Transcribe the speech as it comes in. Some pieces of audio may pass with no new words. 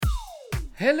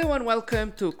Hello and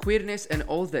welcome to Queerness and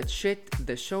All That Shit,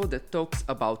 the show that talks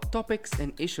about topics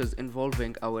and issues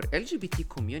involving our LGBT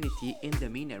community in the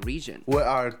MENA region. We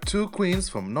are two queens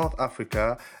from North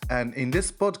Africa, and in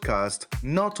this podcast,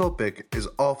 no topic is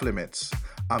off limits.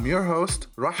 I'm your host,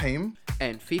 Rahim.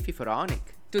 And Fifi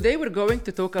Faranik. Today we're going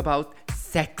to talk about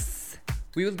sex.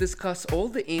 We will discuss all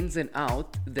the ins and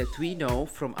outs that we know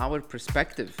from our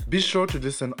perspective. Be sure to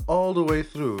listen all the way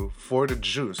through for the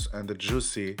juice and the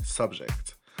juicy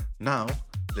subject. Now,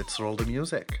 let's roll the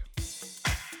music.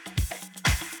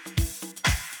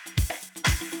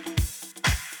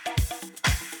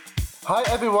 Hi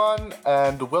everyone,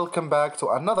 and welcome back to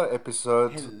another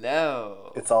episode.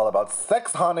 Hello. It's all about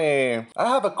sex, honey. I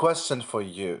have a question for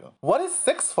you. What is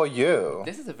sex for you?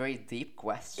 This is a very deep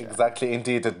question. Exactly,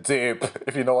 indeed, a deep,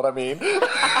 if you know what I mean.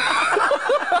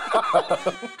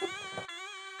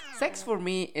 Sex for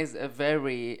me is a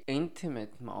very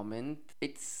intimate moment.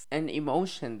 It's an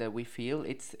emotion that we feel.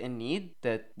 It's a need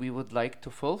that we would like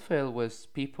to fulfill with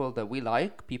people that we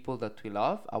like, people that we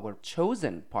love, our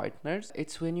chosen partners.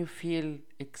 It's when you feel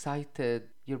excited,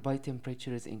 your body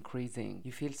temperature is increasing,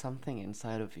 you feel something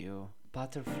inside of you.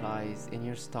 Butterflies in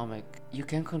your stomach. You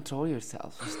can't control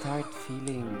yourself. You start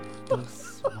feeling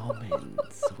those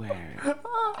moments where,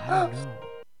 I don't know.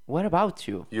 What about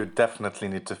you? You definitely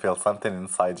need to feel something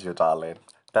inside you, darling.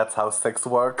 That's how sex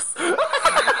works.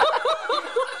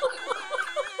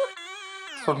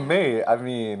 For me,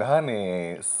 honey,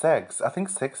 I think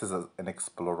sex is an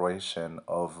exploration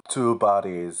of two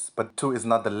bodies, but two is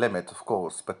not the limit, of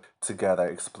course, but together,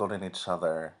 exploring each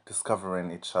other,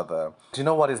 discovering each other. Do you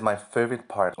know what is my favorite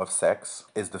part of sex?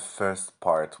 Is the first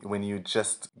part, when you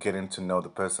just getting to know the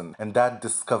person, and that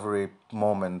discovery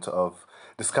moment of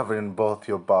discovering both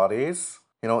your bodies.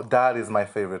 You know, that is my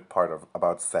favorite part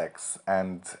about sex,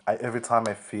 and every time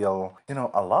I feel,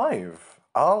 alive.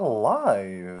 Wow,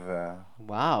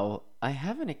 I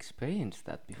haven't experienced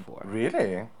that before.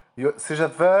 Really? C'est a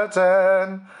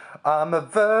virgin. I'm a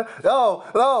virgin.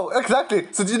 Oh, exactly.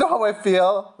 So do you know how I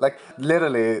feel? Like,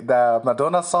 literally, the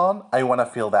Madonna song, I want to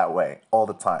feel that way all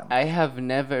the time. I have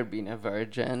never been a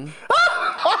virgin.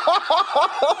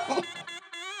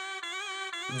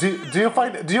 Do you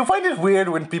find it weird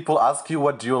when people ask you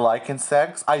what do you like in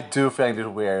sex? I do find it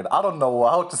weird. I don't know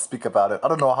how to speak about it. I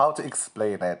don't know how to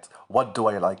explain it. What do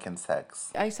I like in sex?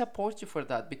 I support you for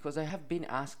that because I have been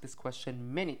asked this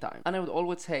question many times. And I would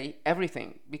always say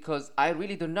everything because I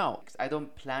really don't know. I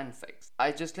don't plan sex.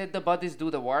 I just let the bodies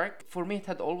do the work. For me, it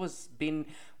had always been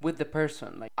with the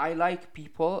person. Like, I like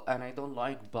people and I don't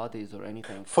like bodies or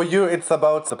anything. For you, it's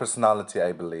about the personality,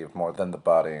 I believe, more than the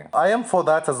body. I am for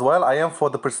that as well. I am for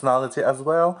the personality as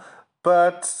well.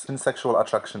 But sexual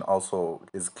attraction also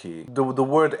is key. The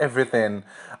word everything,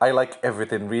 I like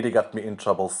everything, really got me in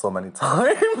trouble so many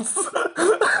times.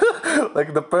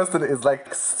 Like, the person is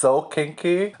like so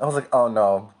kinky. I was like, oh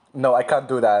no, I can't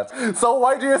do that. So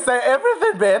why do you say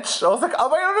everything, bitch? I was like,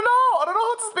 oh, I don't know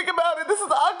how to speak about it. This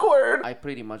is awkward. I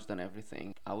pretty much done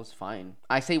everything. I was fine.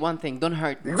 I say one thing, don't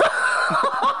hurt me.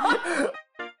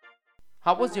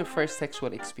 How was your first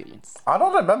sexual experience? I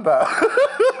don't remember.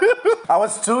 I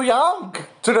was too young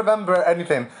to remember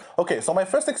anything. Okay, so my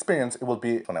first experience, it will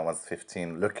be when I was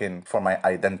 15, looking for my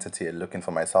identity, looking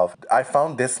for myself. I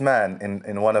found this man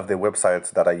in one of the websites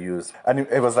that I use. And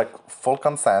it was like full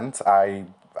consent. I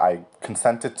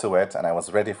consented to it and I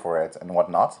was ready for it and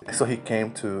whatnot. So he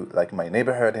came to like my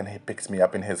neighborhood and he picks me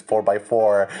up in his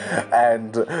 4x4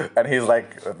 and he's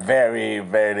like very,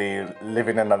 very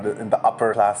living in the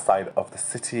upper class side of the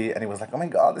city, and he was like, oh my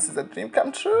god, this is a dream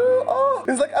come true. Oh,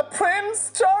 he's like a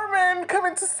prince charming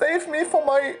coming to save me from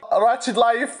my wretched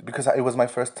life, because it was my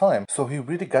first time. So he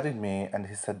really guided me and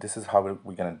he said, this is how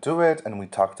we're gonna do it, and we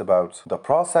talked about the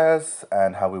process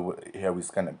and how here we're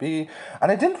gonna be,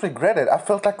 and I didn't regret it. I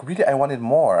felt like really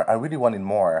I really wanted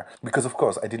more, because of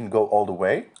course I didn't go all the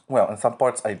way. Well, in some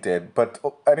parts I did, but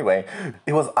anyway,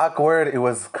 it was awkward, it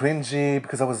was cringy,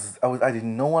 because I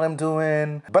didn't know what I'm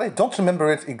doing, but I don't remember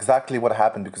it exactly what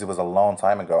happened because it was a long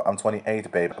time ago. I'm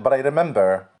 28, babe, but I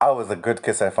remember I was a good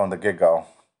kisser from the get-go.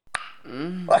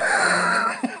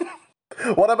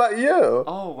 What about you?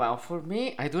 Oh, wow. For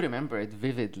me, I do remember it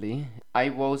vividly. I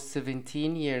was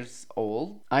 17 years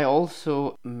old. I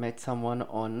also met someone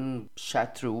on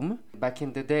Chatroom. Back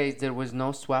in the days, there was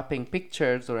no swapping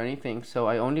pictures or anything, so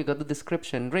I only got the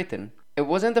description written. It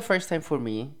wasn't the first time for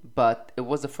me, but it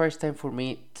was the first time for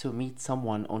me to meet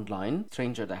someone online,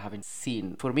 stranger that I haven't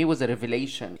seen. For me, it was a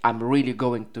revelation. I'm really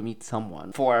going to meet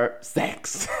someone for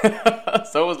sex.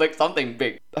 So it was like something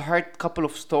big. I heard a couple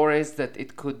of stories that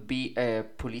it could be a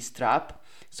police trap.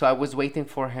 So I was waiting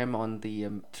for him on the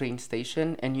train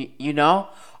station, and you know,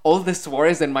 all this war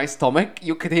is in my stomach.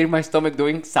 You could hear my stomach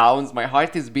doing sounds. My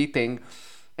heart is beating.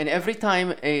 And every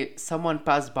time someone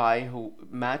passed by who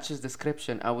matches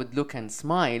description, I would look and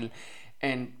smile,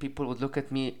 and people would look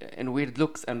at me in weird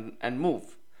looks and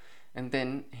move. And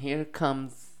then here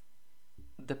comes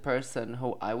the person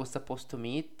who I was supposed to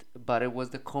meet, but it was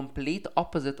the complete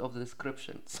opposite of the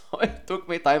description. So it took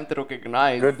me time to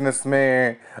recognize. Goodness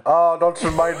me. Oh, don't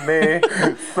remind me.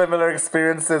 Similar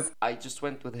experiences. I just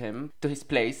went with him to his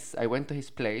place. I went to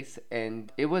his place,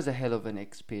 and it was a hell of an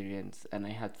experience, and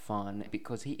I had fun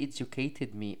because he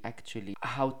educated me actually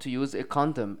how to use a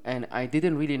condom, and I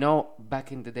didn't really know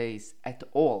back in the days at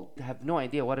all. I have no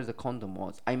idea what a condom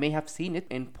was. I may have seen it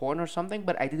in porn or something,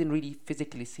 but I didn't really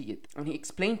physically see it. And he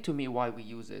explained to me why we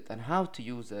use it and how to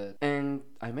use it. And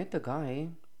I met the guy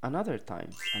another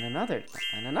time and another time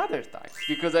and another time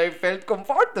because I felt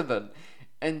comfortable.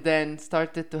 And then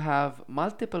started to have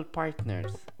multiple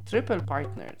partners, triple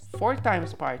partners, 4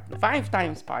 times partners, 5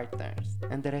 times partners.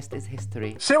 And the rest is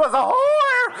history. She was a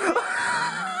whore!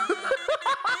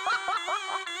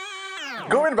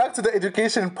 Going back to the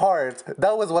education part,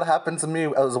 that was what happened to me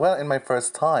as well in my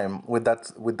first time with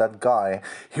that guy.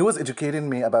 He was educating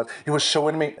me he was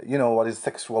showing me, what is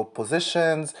sexual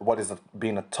positions, what is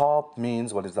being a top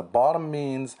means, what is the bottom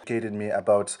means. Educated me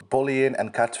about bullying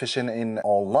and catfishing in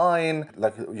online,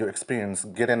 like your experience,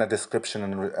 getting a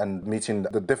description and meeting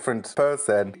the different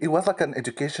person. It was like an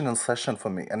educational session for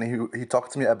me. And he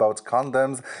talked to me about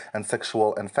condoms and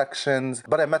sexual infections.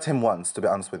 But I met him once, to be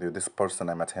honest with you. This person,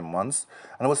 I met him once.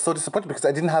 And I was so disappointed because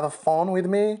I didn't have a phone with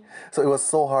me. So it was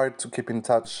so hard to keep in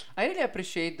touch. I really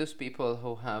appreciate those people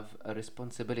who have a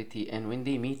responsibility. And when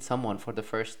they meet someone for the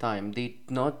first time, they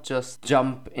not just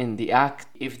jump in the act.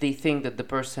 If they think that the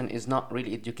person is not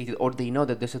really educated or they know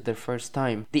that this is their first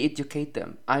time, they educate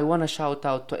them. I want to shout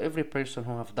out to every person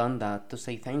who have done that to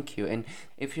say thank you. And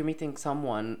if you're meeting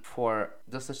someone for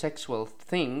just a sexual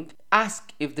thing,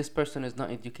 ask if this person is not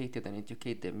educated and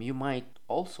educate them. You might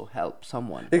also help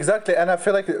someone. Exactly, and I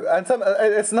feel like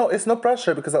it's no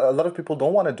pressure because a lot of people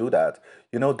don't want to do that.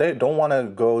 They don't want to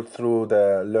go through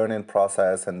the learning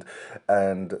process and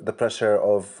the pressure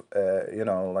of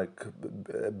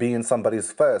being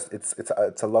somebody's first.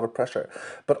 It's a lot of pressure,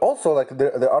 but also like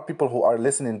there are people who are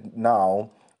listening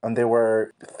now. And they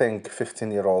were,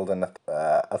 15-year-old and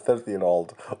a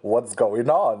 30-year-old. What's going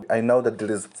on? I know that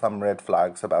there is some red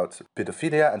flags about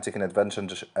pedophilia and taking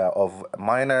advantage of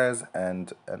minors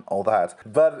and all that.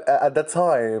 But at the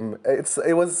time,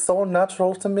 it was so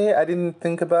natural to me. I didn't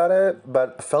think about it,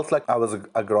 but I felt like I was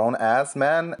a grown-ass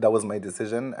man. That was my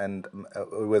decision, and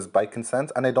it was by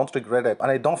consent. And I don't regret it.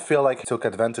 And I don't feel like he took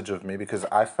advantage of me because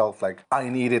I felt like I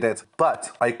needed it.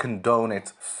 But I condone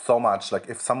it so much. Like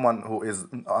if someone who is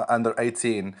under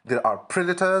 18, there are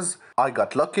predators. I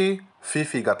got lucky.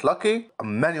 Fifi got lucky.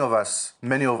 Many of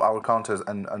our counters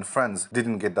and friends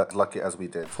didn't get that lucky as we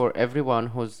did. For everyone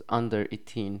who's under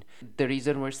 18, the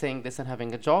reason we're saying this and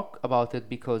having a joke about it,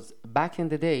 because back in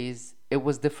the days, it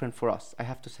was different for us. I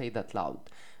have to say that loud.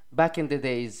 Back in the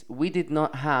days, we did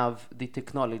not have the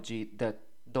technology that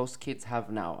those kids have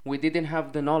now. We didn't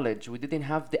have the knowledge. We didn't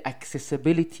have the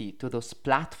accessibility to those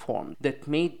platforms that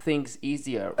made things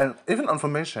easier. And even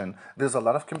information, there's a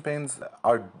lot of campaigns that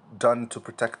are done to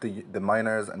protect the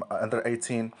minors and under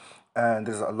 18. And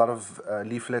there's a lot of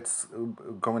leaflets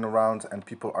going around, and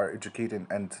people are educating,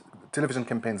 and television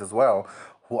campaigns as well,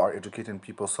 who are educating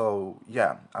people. So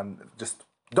yeah, and just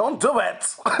don't do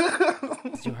it!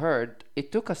 As you heard,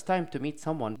 it took us time to meet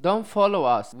someone. Don't follow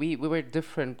us. We were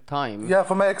different time. Yeah,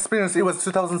 from my experience, it was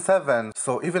 2007.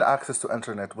 So even access to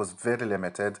internet was very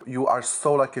limited. You are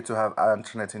so lucky to have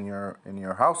internet in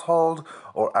your household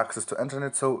or access to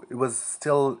internet. So it was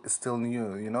still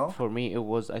new, For me, it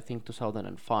was, I think,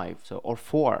 2005. Or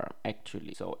 4,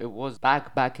 actually. So it was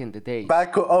back in the day.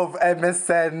 Back of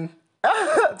MSN.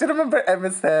 Do you remember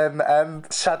MSN and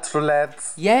chat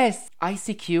roulette? Yes,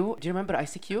 ICQ. Do you remember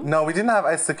ICQ? No, we didn't have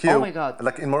ICQ. Oh my God.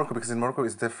 Like in Morocco, because in Morocco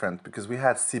it's different. Because we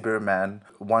had Cyberman,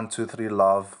 123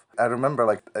 Love. I remember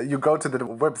like you go to the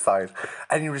website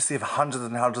and you receive hundreds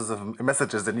and hundreds of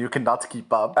messages and you cannot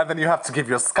keep up. And then you have to give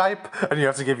your Skype and you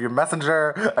have to give your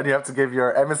Messenger and you have to give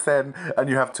your MSN and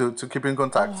you have to keep in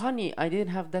contact. Oh, honey, I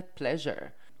didn't have that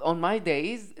pleasure. On my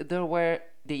days, there were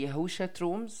the Yahoo chat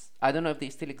rooms. I don't know if they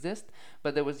still exist,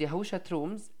 but there was Yahoo chat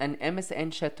rooms and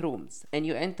MSN chat rooms. And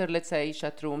you enter, let's say,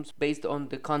 chat rooms based on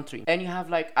the country. And you have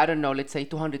like, I don't know, let's say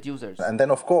 200 users. And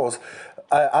then, of course,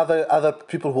 other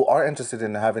people who are interested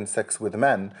in having sex with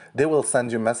men, they will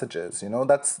send you messages. You know,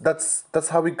 that's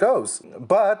how it goes.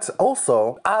 But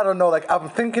also, I don't know. Like, I'm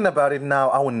thinking about it now.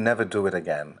 I will never do it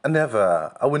again.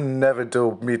 Never. I will never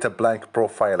meet a blank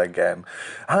profile again.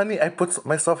 Honey, I put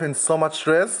myself in so much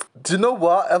risk. Do you know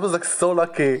what? I was like so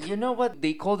lucky. You know what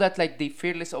they call that? Like the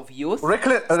fearless of youth.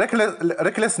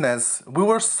 Recklessness. We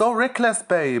were so reckless,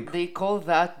 babe. They call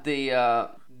that the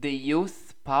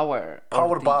youth power.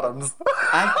 Power bottoms.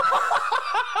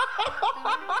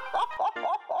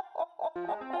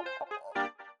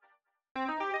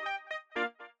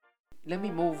 Let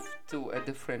me move to a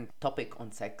different topic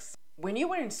on sex. When you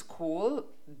were in school,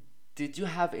 did you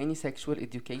have any sexual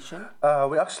education?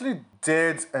 We actually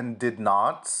did and did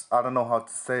not. I don't know how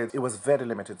to say it. It was very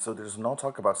limited, so there's no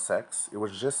talk about sex. It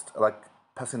was just like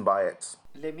passing by it.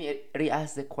 Let me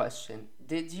re-ask the question.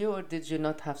 Did you or did you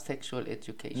not have sexual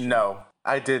education? No,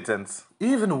 I didn't.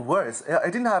 Even worse, I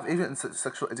didn't have even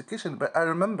sexual education, but I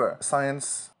remember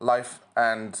science, life,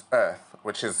 and earth,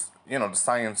 which is, you know, the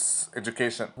science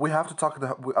education. We have to talk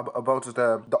about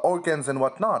the organs and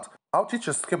whatnot. Our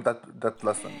teachers skipped that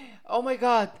lesson. Oh my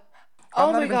God.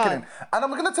 I'm not even kidding. And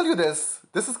I'm gonna tell you this.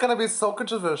 This is gonna be so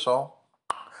controversial.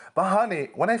 But honey,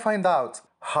 when I find out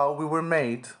how we were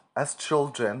made as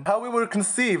children, how we were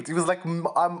conceived, it was like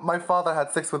my father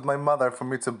had sex with my mother for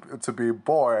me to be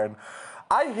born.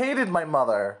 I hated my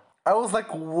mother. I was like,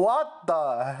 what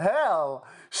the hell?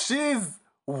 She's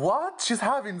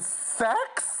having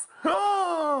sex?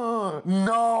 No!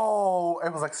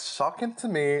 It was like shocking to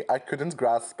me. I couldn't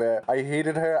grasp it. I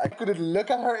hated her. I couldn't look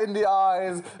at her in the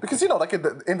eyes. Because, you know, like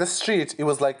in the street, it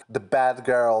was like the bad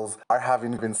girls are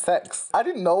having sex. I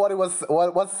didn't know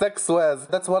what sex was.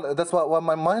 That's what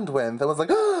my mind went. I was like,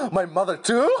 my mother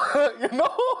too? You know?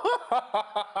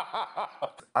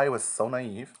 I was so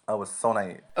naive.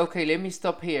 Okay, let me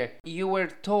stop here. You were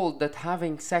told that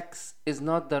having sex is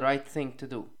not the right thing to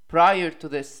do prior to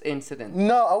this incident.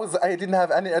 No, I didn't have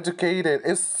any educated.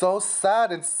 It's so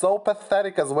sad. It's so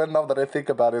pathetic as well now that I think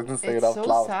about it and say it out loud. It's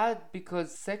so sad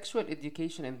because sexual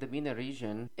education in the MENA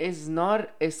region is not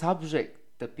a subject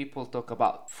that people talk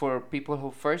about. For people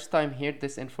who first time hear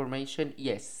this information,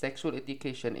 yes, sexual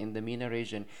education in the MENA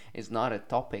region is not a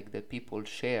topic that people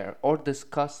share or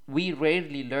discuss. We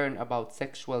rarely learn about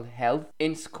sexual health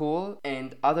in school,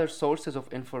 and other sources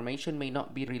of information may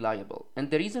not be reliable.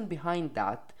 And the reason behind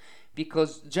that,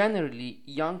 because generally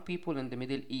young people in the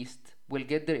Middle East will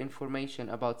get their information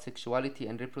about sexuality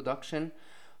and reproduction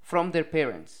from their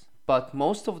parents, but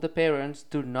most of the parents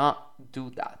do not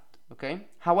do that. Okay?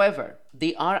 However,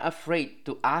 they are afraid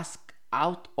to ask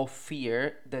out of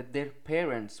fear that their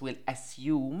parents will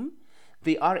assume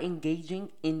they are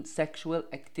engaging in sexual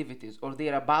activities or they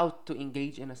are about to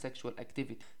engage in a sexual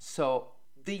activity. So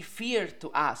they fear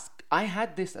to ask. I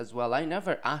had this as well. I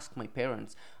never asked my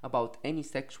parents about any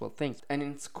sexual things. And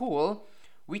in school,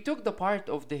 we took the part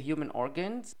of the human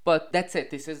organs, but that's it.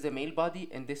 This is the male body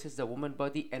and this is the woman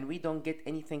body, and we don't get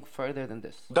anything further than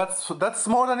this. That's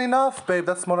more than enough, babe.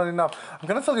 That's more than enough. I'm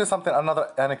gonna tell you something,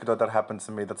 another anecdote that happened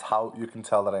to me. That's how you can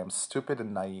tell that I am stupid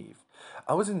and naive.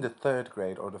 I was in the 3rd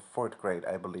grade or the 4th grade,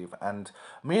 I believe, and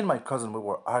me and my cousin, we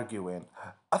were arguing.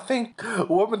 I think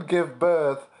women give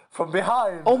birth from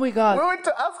behind. Oh my God. We went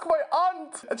to ask my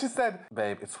aunt, and she said,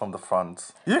 babe, it's from the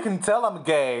front. You can tell I'm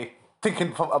gay.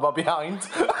 Thinking about behind.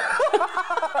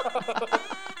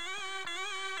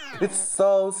 It's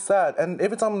so sad. And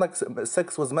every time like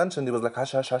sex was mentioned, it was like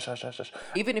hush, hush, hush, hush, hush, hush.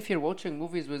 Even if you're watching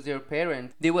movies with your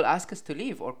parents, they will ask us to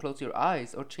leave or close your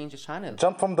eyes or change the channel.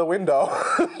 Jump from the window.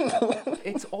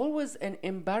 It's always an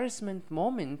embarrassment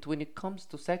moment when it comes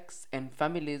to sex and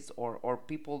families or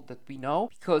people that we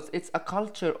know, because it's a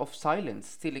culture of silence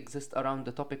still exists around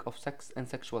the topic of sex and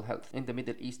sexual health in the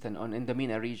Middle East and in the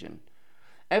MENA region.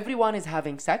 Everyone is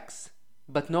having sex,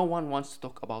 but no one wants to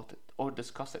talk about it or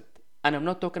discuss it. And I'm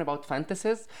not talking about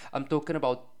fantasies. I'm talking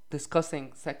about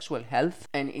discussing sexual health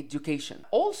and education.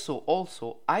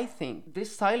 Also, I think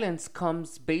this silence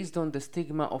comes based on the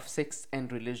stigma of sex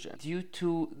and religion. Due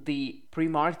to the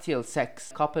premarital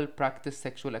sex, couple practice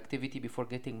sexual activity before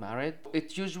getting married.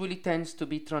 It usually tends to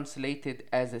be translated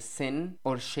as a sin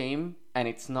or shame, and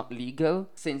it's not legal,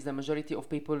 since the majority of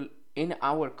people in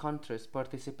our countries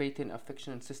participate in a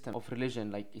fictional system of religion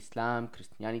like Islam,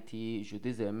 Christianity,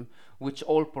 Judaism, which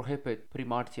all prohibit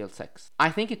premarital sex. I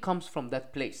think it comes from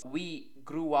that place. We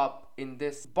grew up in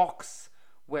this box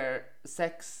where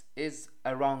sex is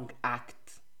a wrong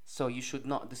act. So you should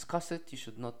not discuss it, you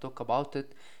should not talk about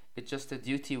it. It's just a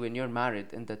duty when you're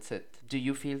married, and that's it. Do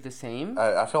you feel the same?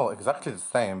 I feel exactly the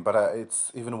same, but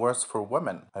it's even worse for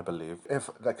women, I believe. If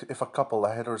a couple,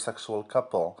 a heterosexual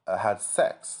couple, had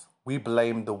sex, we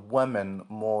blame the woman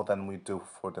more than we do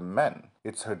for the men.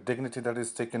 It's her dignity that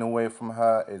is taken away from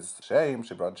her. It's shame.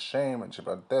 She brought shame, and she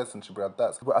brought this, and she brought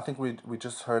that. I think we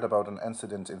just heard about an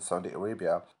incident in Saudi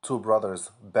Arabia. Two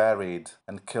brothers buried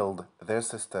and killed their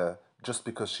sister just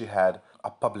because she had a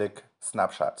public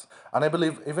Snapchat. And I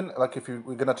believe even like if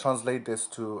we're gonna translate this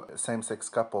to same-sex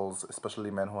couples, especially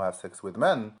men who have sex with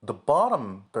men, the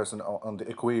bottom person on the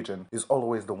equation is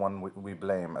always the one we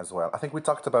blame as well. I think we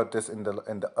talked about this in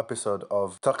the episode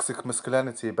of toxic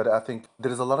masculinity, but I think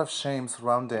there is a lot of shame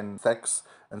surrounding sex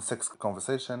and sex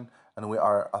conversation, and we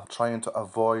are trying to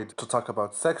avoid to talk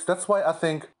about sex. That's why I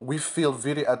think we feel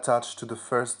very attached to the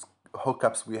first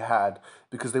hookups we had,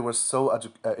 because they were so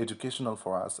educational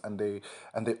for us, and they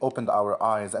opened our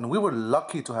eyes, and we were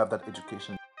lucky to have that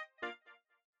education.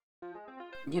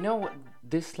 You know,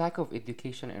 this lack of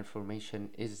education and information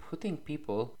is putting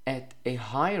people at a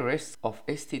high risk of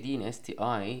STD and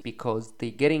STI because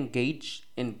they get engaged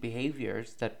in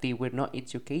behaviors that they were not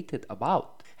educated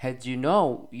about. Had you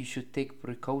know, you should take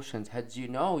precautions. Had you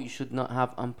know, you should not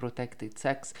have unprotected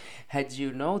sex. Had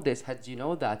you know this, had you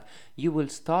know that, you will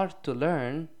start to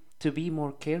learn to be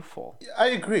more careful. I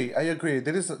agree.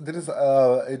 There is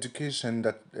education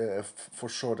that for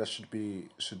sure that should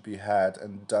be had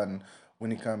and done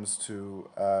when it comes to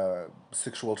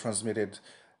sexual transmitted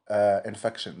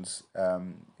infections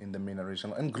in the MENA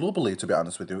region and globally. To be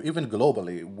honest with you, even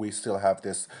globally, we still have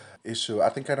this issue. I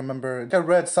think I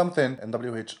read something in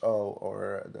WHO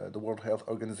or the World Health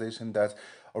Organization that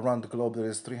around the globe there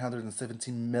is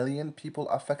 370 million people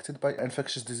affected by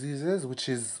infectious diseases, which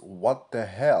is what the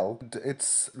hell.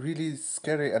 It's really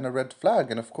scary and a red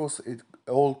flag. And of course, it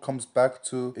all comes back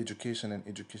to education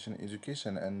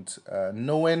and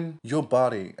knowing your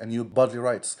body and your bodily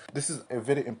rights. This is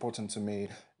very important to me.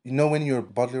 Knowing your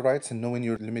bodily rights and knowing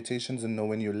your limitations and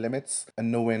knowing your limits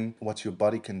and knowing what your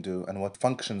body can do and what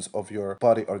functions of your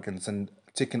body organs and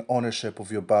taking ownership of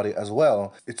your body as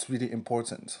well, it's really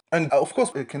important. And of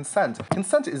course, consent.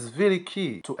 Consent is very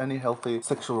key to any healthy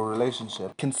sexual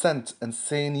relationship. Consent and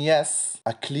saying yes,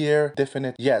 a clear,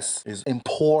 definite yes, is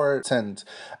important.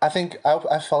 I think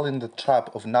I fell in the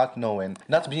trap of not knowing,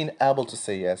 not being able to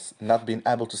say yes, not being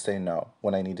able to say no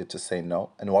when I needed to say no,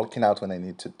 and walking out when I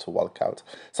needed to walk out.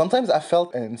 Sometimes I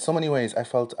felt, in so many ways, I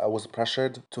was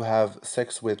pressured to have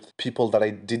sex with people that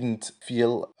I didn't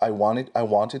feel I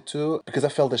wanted to, because I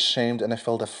felt ashamed and I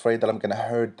felt afraid that I'm gonna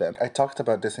hurt them. I talked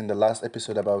about this in the last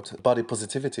episode about body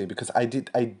positivity, because I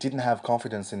didn't have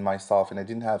confidence in myself and I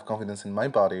didn't have confidence in my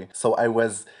body. So I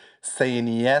was saying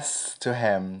yes to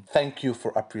him. Thank you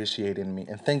for appreciating me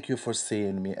and thank you for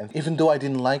seeing me. And even though I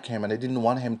didn't like him and I didn't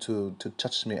want him to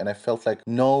touch me and I felt like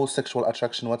no sexual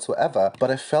attraction whatsoever,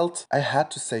 but I felt I had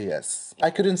to say yes.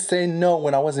 I couldn't say no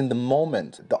when I was in the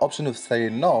moment. The option of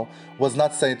saying no was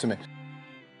not saying to me.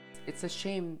 It's a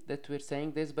shame that we're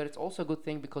saying this, but it's also a good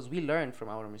thing because we learn from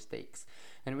our mistakes.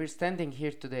 And we're standing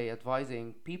here today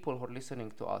advising people who are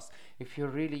listening to us. If you're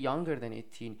really younger than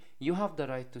 18, you have the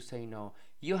right to say no.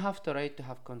 You have the right to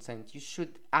have consent. You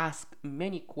should ask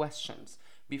many questions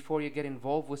before you get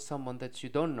involved with someone that you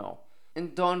don't know.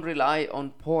 And don't rely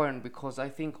on porn, because I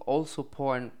think also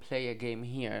porn play a game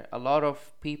here. A lot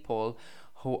of people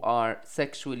who are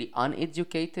sexually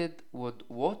uneducated would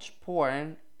watch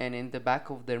porn, and in the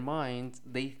back of their minds,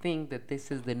 they think that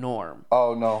this is the norm.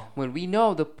 Oh, no. When we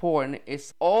know the porn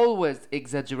is always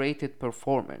exaggerated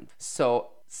performance.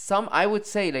 So I would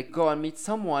say, like, go and meet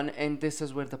someone, and this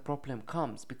is where the problem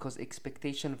comes, because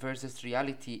expectation versus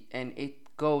reality, and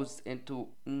it goes into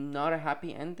not a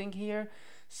happy ending here.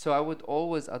 So I would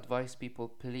always advise people,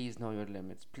 please know your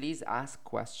limits. Please ask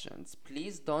questions.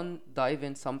 Please don't dive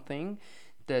in something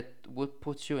that would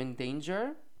put you in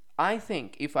danger. I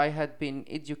think if I had been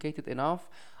educated enough,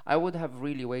 I would have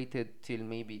really waited till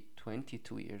maybe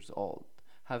 22 years old.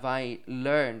 Have I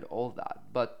learned all that?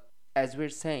 But as we're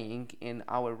saying, in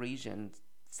our region,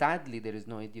 sadly, there is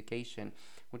no education,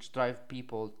 which drives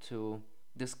people to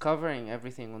discovering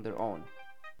everything on their own.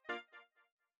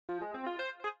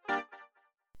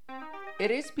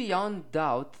 It is beyond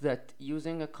doubt that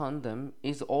using a condom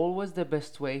is always the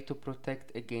best way to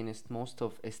protect against most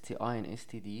of STI and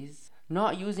STDs.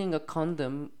 Not using a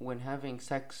condom when having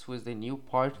sex with a new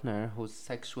partner whose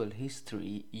sexual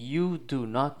history you do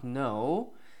not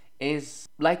know is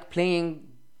like playing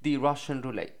the Russian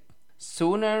roulette.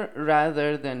 Sooner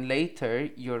rather than later,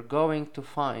 you're going to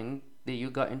find that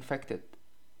you got infected.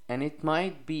 And it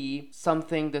might be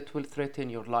something that will threaten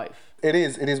your life. It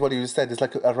is what you said. It's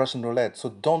like a Russian roulette. So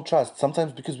don't trust.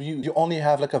 Sometimes because you only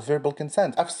have like a verbal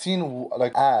consent. I've seen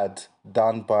like ad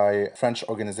done by French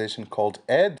organization called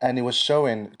Ed, and it was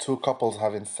showing two couples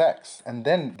having sex, and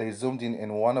then they zoomed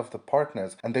in one of the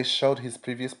partners, and they showed his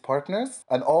previous partners,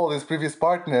 and all his previous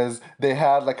partners they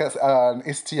had like an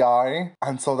STI,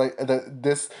 and so like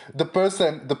the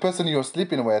person you're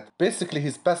sleeping with, basically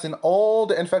he's passing all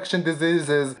the infection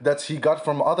diseases that he got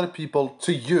from other people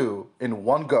to you in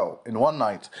one go, in one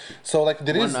night. So like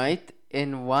there One is. night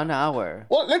in 1 hour.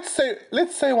 Well, let's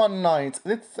say one night.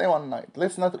 Let's say one night.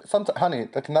 Let's not, honey,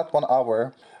 like not 1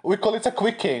 hour. We call it a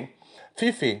quickie.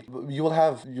 Fifi, you will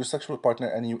have your sexual partner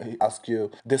and he ask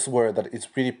you this word that is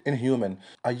really inhuman.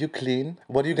 Are you clean?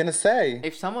 What are you gonna say?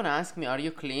 If someone asks me, "Are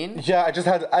you clean?" Yeah, I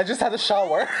just had a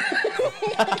shower.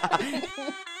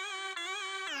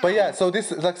 But yeah, so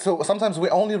this like so sometimes we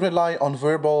only rely on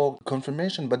verbal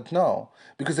confirmation, but no,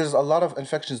 because there's a lot of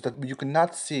infections that you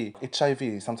cannot see.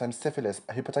 HIV, sometimes syphilis,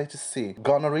 hepatitis C,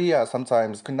 gonorrhea.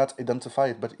 Sometimes you cannot identify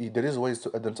it, but there is ways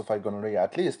to identify gonorrhea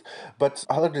at least. But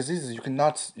other diseases you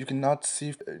cannot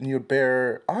see in your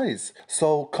bare eyes.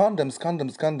 So condoms.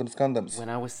 When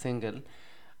I was single,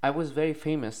 I was very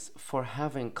famous for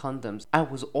having condoms. I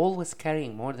was always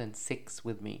carrying more than 6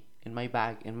 with me. In my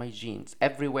bag, in my jeans,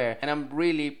 everywhere. And I'm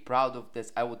really proud of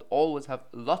this. I would always have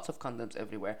lots of condoms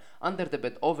everywhere. Under the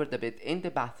bed, over the bed, in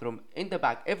the bathroom, in the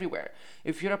bag, everywhere.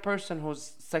 If you're a person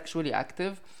who's sexually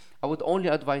active, I would only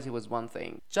advise you with one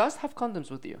thing. Just have condoms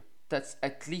with you. That's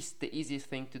at least the easiest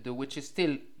thing to do, which is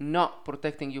still not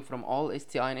protecting you from all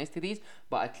STI and STDs,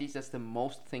 but at least that's the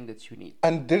most thing that you need.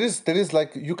 And there is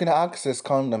like you can access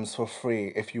condoms for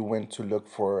free if you went to look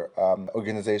for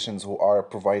organizations who are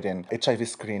providing HIV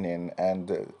screening and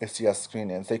STI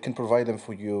screenings. They can provide them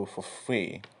for you for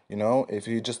free. You know, if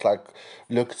you just like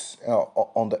looked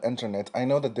on the internet, I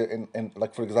know that in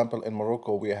like for example in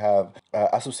Morocco we have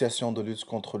Association de lutte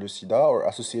contre le sida, or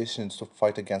associations to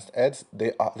fight against AIDS.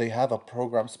 They have a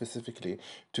program specifically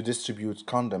to distribute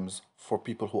condoms for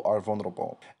people who are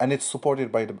vulnerable, and it's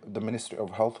supported by the Ministry of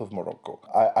Health of Morocco.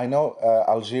 I know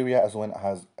Algeria as well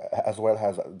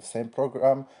has the same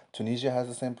program. Tunisia has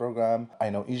the same program. I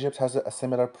know Egypt has a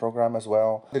similar program as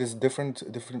well. There is different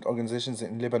organizations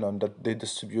in Lebanon that they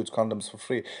distribute condoms for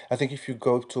free. I think if you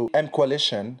go to M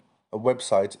Coalition a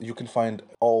website, you can find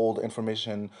all the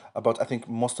information about, I think,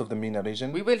 most of the MENA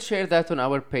region. We will share that on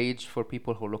our page for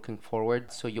people who are looking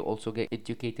forward, so you also get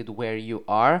educated where you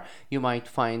are. You might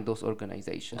find those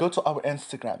organizations. Go to our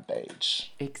Instagram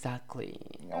page. Exactly.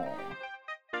 Oh.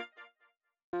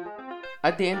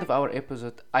 At the end of our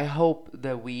episode, I hope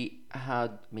that we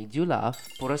had made you laugh,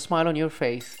 put a smile on your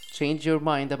face, changed your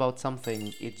mind about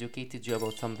something, educated you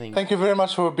about something. Thank you very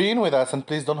much for being with us, and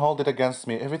please don't hold it against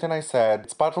me. Everything I said,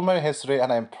 it's part of my history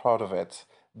and I'm proud of it.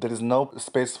 There is no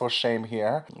space for shame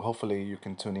here. Hopefully you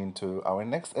can tune in to our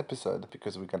next episode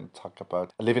because we're going to talk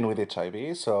about living with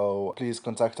HIV. So please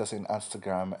contact us in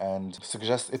Instagram and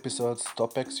suggest episodes,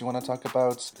 topics you want to talk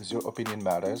about, because your opinion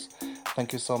matters.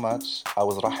 Thank you so much. I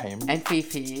was Rahim. And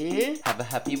Fifi, have a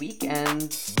happy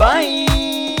weekend.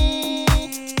 Bye!